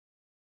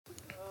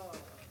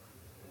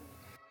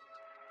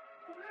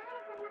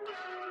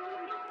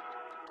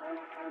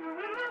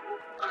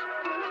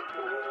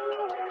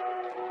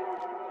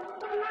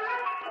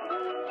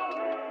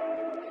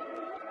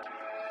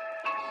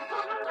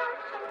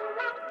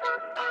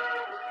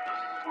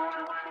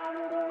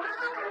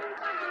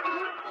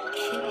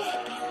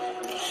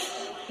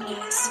Put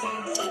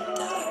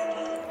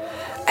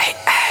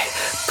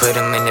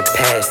him in the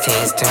past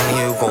tense, tell me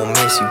who gon'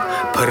 miss you.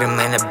 Put him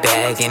in a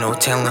bag, ain't no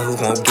telling who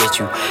gon' get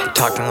you.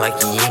 Talking like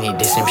he in it,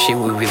 this some shit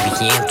we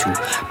really into.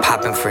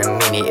 Popping for a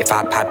minute, if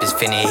I pop, it's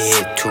finna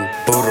hit too.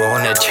 Buddha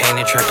on a chain,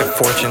 attract a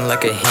fortune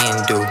like a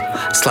Hindu.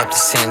 Slap the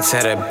sense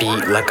at a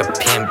beat like a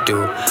pimp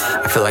do.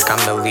 I feel like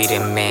I'm the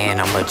leading man,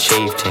 I'm a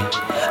chieftain.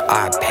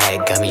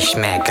 iPad got me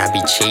smack, I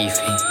be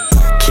chiefing.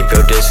 Keep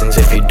your distance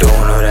if you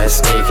don't know that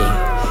sneaking.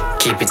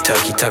 Keep it tuck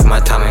my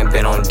time ain't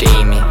been on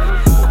demon.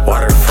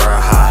 Water for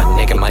a hot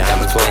nigga, my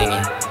diamonds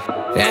blingin'.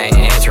 They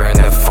ain't answering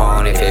the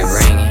phone if it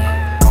ringin'.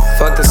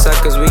 Fuck the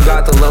suckers, we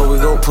got the low, we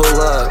gon' pull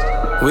up.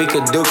 We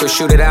could duke or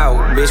shoot it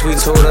out, bitch, we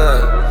tooled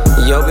up.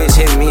 Yo bitch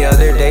hit me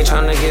other day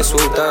tryna get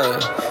swooped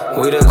up.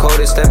 We the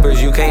coldest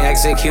steppers, you can't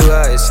execute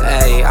us.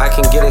 Ayy, I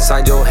can get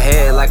inside your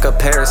head like a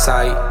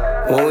parasite.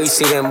 When we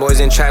see them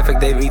boys in traffic,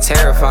 they be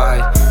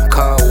terrified.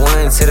 Caught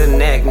one to the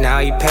neck, now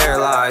he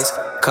paralyzed.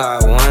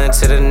 Caught one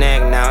to the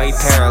neck, now he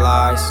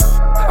paralyzed.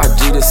 I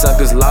G the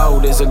suckers low,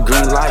 there's a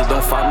green light.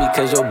 Don't fight me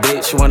cause your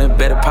bitch want a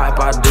better pipe,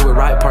 I do it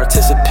right,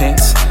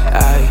 participants.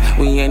 Ayy,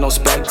 we ain't no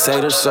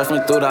spectators,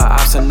 surfing through the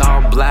ops and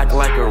all black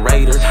like a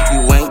raider.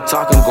 You ain't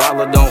talking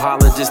guala, don't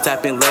holler, just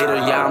tap in later.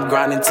 Yeah, I'm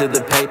grinding to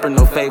the paper,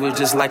 no favor,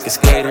 just like a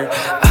skater.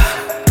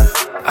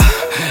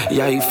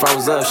 Yeah, he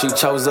froze up, she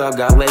chose up,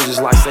 got lasers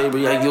like Saber,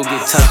 yeah, you'll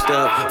get touched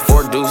up.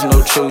 4 dudes,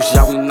 no truce,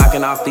 y'all, we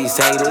knocking off these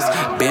haters.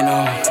 Been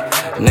on,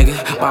 nigga,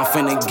 but I'm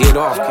finna get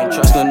off. Can't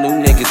trust no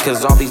new niggas,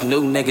 cause all these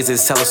new niggas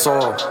is tell us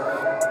all.